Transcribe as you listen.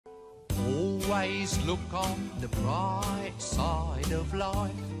Always look on the bright side of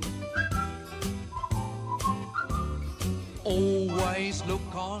life. Always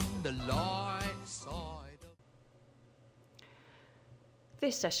look on the light side of...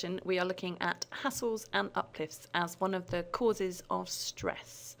 This session we are looking at hassles and uplifts as one of the causes of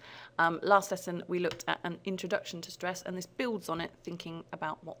stress. Last lesson we looked at an introduction to stress, and this builds on it, thinking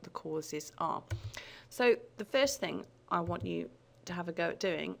about what the causes are. So the first thing I want you to have a go at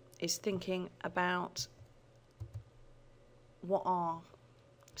doing is thinking about what are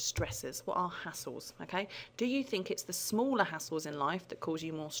stresses, what are hassles, okay? Do you think it's the smaller hassles in life that cause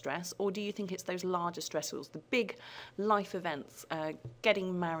you more stress, or do you think it's those larger stressors, the big life events,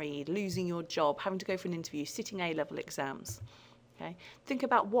 getting married, losing your job, having to go for an interview, sitting A-level exams? Okay. Think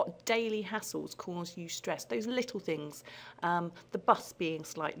about what daily hassles cause you stress. Those little things, the bus being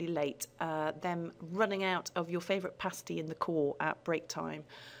slightly late, them running out of your favourite pasty in the core at break time,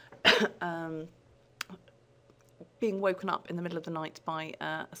 being woken up in the middle of the night by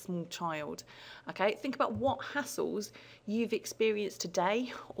a small child. Okay, think about what hassles you've experienced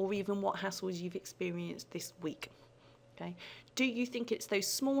today, or even what hassles you've experienced this week. Okay. Do you think it's those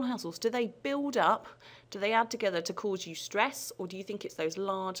small hassles? Do they build up? Do they add together to cause you stress? Or do you think it's those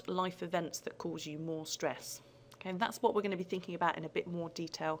large life events that cause you more stress? Okay, and that's what we're going to be thinking about in a bit more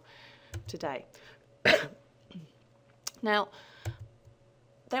detail today. Now,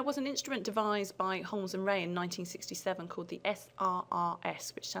 there was an instrument devised by Holmes and Ray in 1967 called the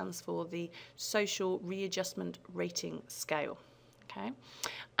SRRS, which stands for the Social Readjustment Rating Scale. Okay,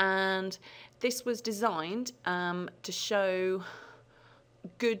 and this was designed to show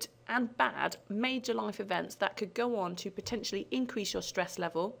good and bad major life events that could go on to potentially increase your stress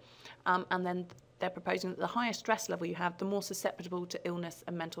level, and then they're proposing that the higher stress level you have, the more susceptible to illness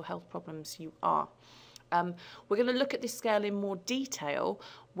and mental health problems you are. We're going to look at this scale in more detail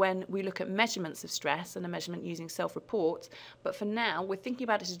when we look at measurements of stress and a measurement using self-reports, but for now we're thinking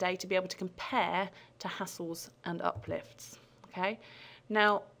about it today to be able to compare to hassles and uplifts. Okay,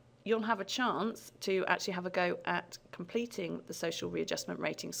 now you'll have a chance to actually have a go at completing the social readjustment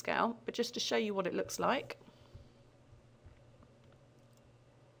rating scale, but just to show you what it looks like.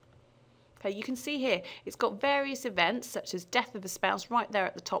 Okay, you can see here it's got various events such as death of a spouse right there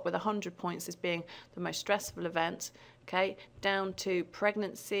at the top with 100 points as being the most stressful event, okay, down to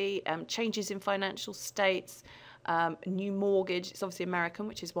pregnancy, changes in financial states, new mortgage. It's obviously American,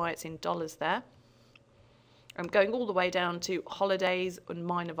 which is why it's in dollars there. Going all the way down to holidays and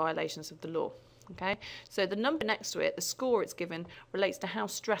minor violations of the law. Okay, so the number next to it, the score it's given, relates to how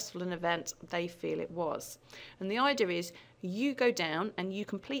stressful an event they feel it was. And the idea is you go down and you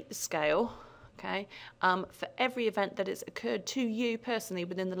complete the scale, okay, for every event that has occurred to you personally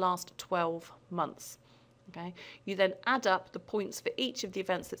within the last 12 months. Okay, you then add up the points for each of the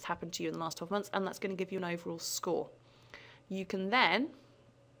events that's happened to you in the last 12 months, and that's going to give you an overall score. You can then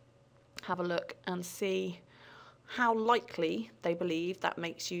have a look and see how likely they believe that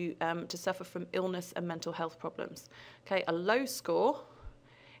makes you to suffer from illness and mental health problems. Okay, a low score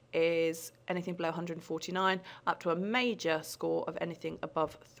is anything below 149, up to a major score of anything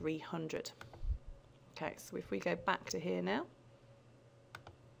above 300. Okay, so if we go back to here now.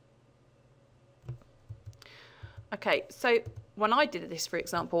 Okay, so when I did this, for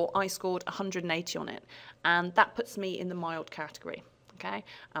example, I scored 180 on it, and that puts me in the mild category. Okay,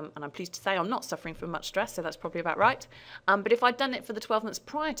 and I'm pleased to say I'm not suffering from much stress, so that's probably about right. But if I'd done it for the 12 months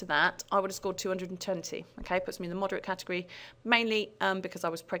prior to that, I would have scored 220. Okay, puts me in the moderate category, mainly because I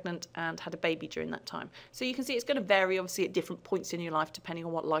was pregnant and had a baby during that time. So you can see it's going to vary, obviously, at different points in your life, depending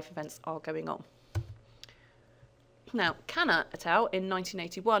on what life events are going on. Now, Kanner et al. In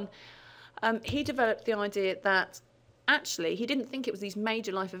 1981, he developed the idea that actually he didn't think it was these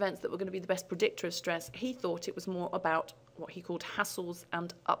major life events that were going to be the best predictor of stress. He thought it was more about what he called hassles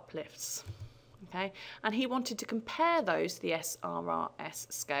and uplifts. Okay, and he wanted to compare those to the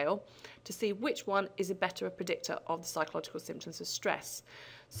SRRS scale to see which one is a better predictor of the psychological symptoms of stress.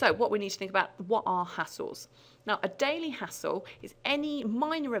 So what we need to think about, what are hassles? Now, a daily hassle is any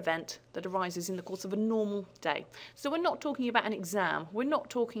minor event that arises in the course of a normal day. So we're not talking about an exam. We're not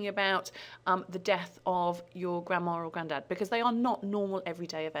talking about the death of your grandma or granddad, because they are not normal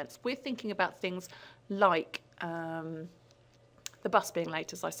everyday events. We're thinking about things like the bus being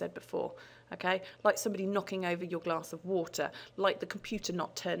late, as I said before, okay? Like somebody knocking over your glass of water, like the computer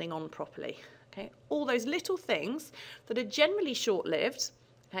not turning on properly, okay? All those little things that are generally short-lived,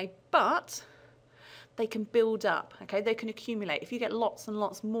 okay, but they can build up, okay? They can accumulate. If you get lots and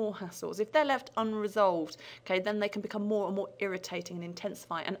lots more hassles, if they're left unresolved, okay, then they can become more and more irritating and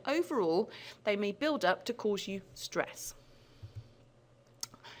intensify, and overall, they may build up to cause you stress.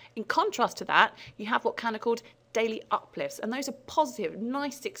 In contrast to that, you have what Canna called daily uplifts, and those are positive,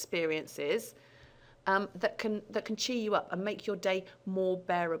 nice experiences that can cheer you up and make your day more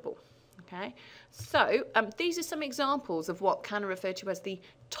bearable. Okay, so these are some examples of what Canna referred to as the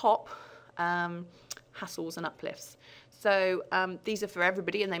top hassles and uplifts. So these are for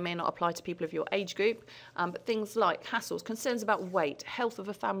everybody, and they may not apply to people of your age group, but things like hassles, concerns about weight, health of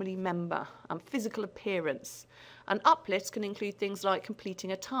a family member, physical appearance. And uplifts can include things like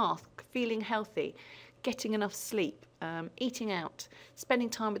completing a task, feeling healthy, getting enough sleep, eating out, spending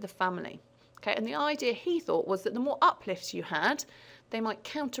time with the family. Okay, and the idea he thought was that the more uplifts you had, they might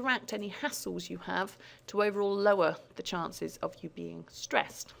counteract any hassles you have to overall lower the chances of you being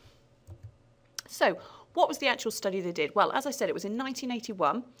stressed. So, what was the actual study they did? Well, as I said, it was in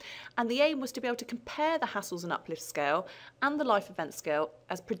 1981, and the aim was to be able to compare the hassles and uplift scale and the life event scale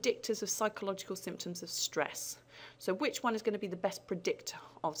as predictors of psychological symptoms of stress. So which one is going to be the best predictor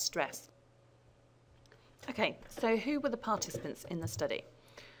of stress? Okay, so who were the participants in the study?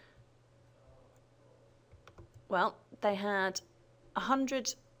 Well, they had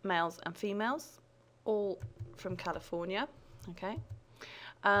 100 males and females, all from California, okay?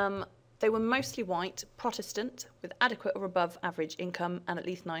 They were mostly white, Protestant, with adequate or above average income and at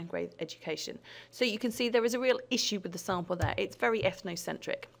least 9th grade education. So you can see there is a real issue with the sample there. It's very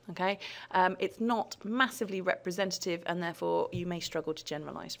ethnocentric, okay? It's not massively representative, and therefore you may struggle to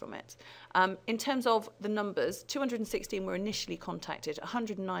generalise from it. In terms of the numbers, 216 were initially contacted,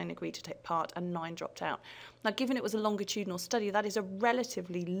 109 agreed to take part, and 9 dropped out. Now, given it was a longitudinal study, that is a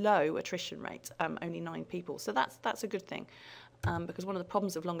relatively low attrition rate, only 9 people. So that's a good thing. Because one of the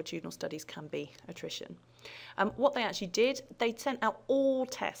problems of longitudinal studies can be attrition. What they actually did, they sent out all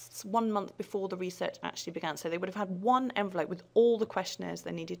tests 1 month before the research actually began. So they would have had one envelope with all the questionnaires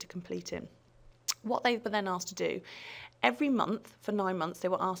they needed to complete in. What they were then asked to do, every month for 9 months, they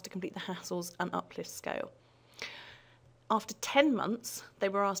were asked to complete the hassles and uplift scale. After 10 months, they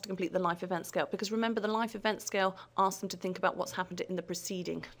were asked to complete the life event scale, because remember, the life event scale asked them to think about what's happened in the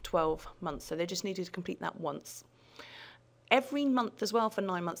preceding 12 months. So they just needed to complete that once. Every month as well for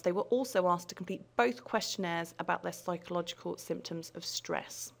 9 months, they were also asked to complete both questionnaires about their psychological symptoms of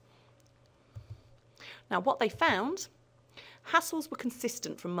stress. Now, what they found, hassles were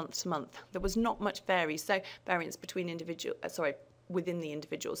consistent from month to month. There was not much variance between within the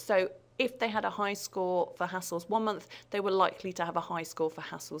individuals. So if they had a high score for hassles 1 month, they were likely to have a high score for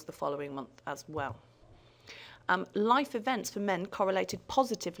hassles the following month as well. Life events for men correlated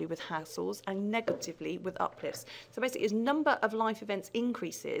positively with hassles and negatively with uplifts. So basically, as number of life events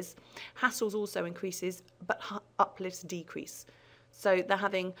increases, hassles also increases, but uplifts decrease. So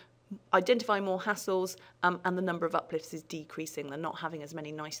they're identifying more hassles, and the number of uplifts is decreasing. They're not having as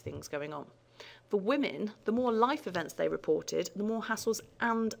many nice things going on. For women, the more life events they reported, the more hassles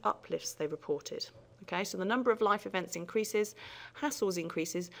and uplifts they reported. Okay, so the number of life events increases, hassles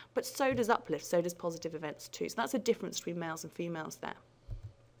increases, but so does uplift, so does positive events too. So that's a difference between males and females there.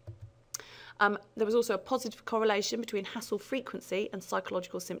 There was also a positive correlation between hassle frequency and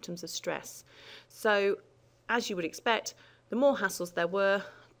psychological symptoms of stress. So, as you would expect, the more hassles there were,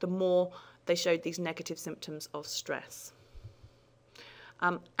 the more they showed these negative symptoms of stress.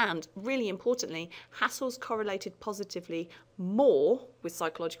 And really importantly, hassles correlated positively more with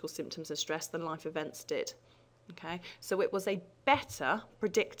psychological symptoms of stress than life events did. Okay, so it was a better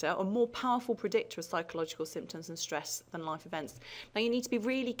predictor, or more powerful predictor of psychological symptoms and stress than life events. Now, you need to be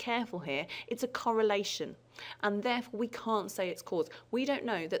really careful here. It's a correlation, and therefore we can't say it's cause. We don't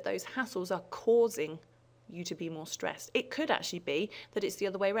know that those hassles are causing you to be more stressed. It could actually be that it's the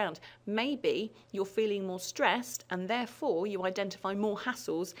other way around. Maybe you're feeling more stressed and therefore you identify more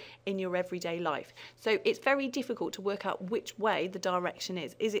hassles in your everyday life. So it's very difficult to work out which way the direction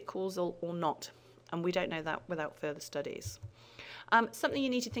is. Is it causal or not? And we don't know that without further studies. Something you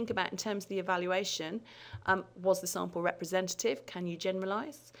need to think about in terms of the evaluation, was the sample representative? Can you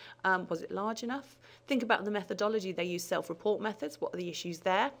generalise? Was it large enough? Think about the methodology. They use self-report methods. What are the issues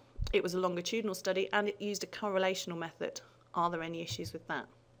there? It was a longitudinal study, and it used a correlational method. Are there any issues with that?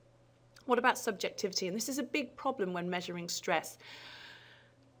 What about subjectivity? And this is a big problem when measuring stress.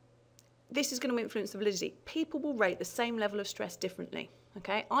 This is going to influence the validity. People will rate the same level of stress differently.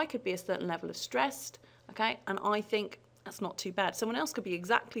 Okay, I could be a certain level of stressed, okay, and I think that's not too bad. Someone else could be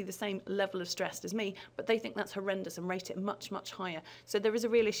exactly the same level of stressed as me, but they think that's horrendous and rate it much, much higher. So there is a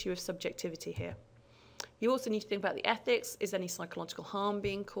real issue of subjectivity here. You also need to think about the ethics. Is any psychological harm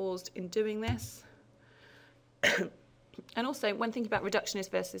being caused in doing this? And also, when thinking about reductionist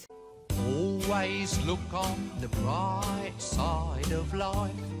versus... Always look on the bright side of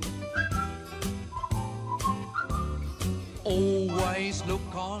life. Always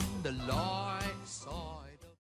look on the light